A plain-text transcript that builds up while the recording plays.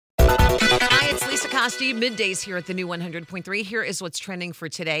Costi, middays here at the new 100.3. Here is what's trending for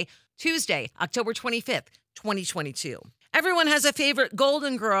today, Tuesday, October 25th, 2022. Everyone has a favorite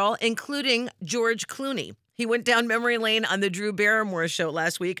Golden Girl, including George Clooney. He went down memory lane on the Drew Barrymore show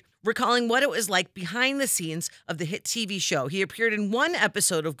last week, recalling what it was like behind the scenes of the hit TV show. He appeared in one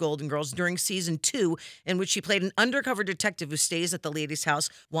episode of Golden Girls during season 2, in which he played an undercover detective who stays at the lady's house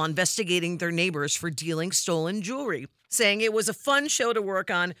while investigating their neighbors for dealing stolen jewelry. Saying it was a fun show to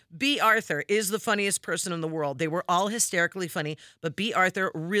work on. B. Arthur is the funniest person in the world. They were all hysterically funny, but B. Arthur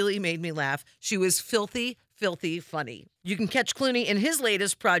really made me laugh. She was filthy funny. You can catch Clooney in his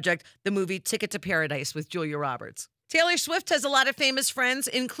latest project, the movie Ticket to Paradise with Julia Roberts. Taylor Swift has a lot of famous friends,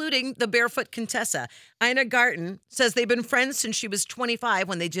 including the Barefoot Contessa. Ina Garten says they've been friends since she was 25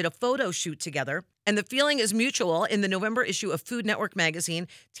 when they did a photo shoot together. And the feeling is mutual. In the November issue of Food Network magazine,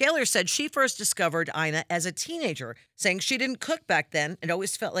 Taylor said she first discovered Ina as a teenager, saying she didn't cook back then. It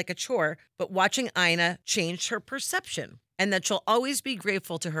always felt like a chore, but watching Ina changed her perception, and that she'll always be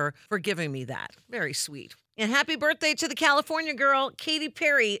grateful to her for giving me that. Very sweet. And happy birthday to the California girl. Katy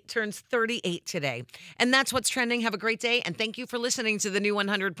Perry turns 38 today. And that's what's trending. Have a great day. And thank you for listening to the new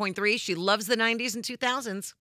 100.3. She loves the 90s and 2000s.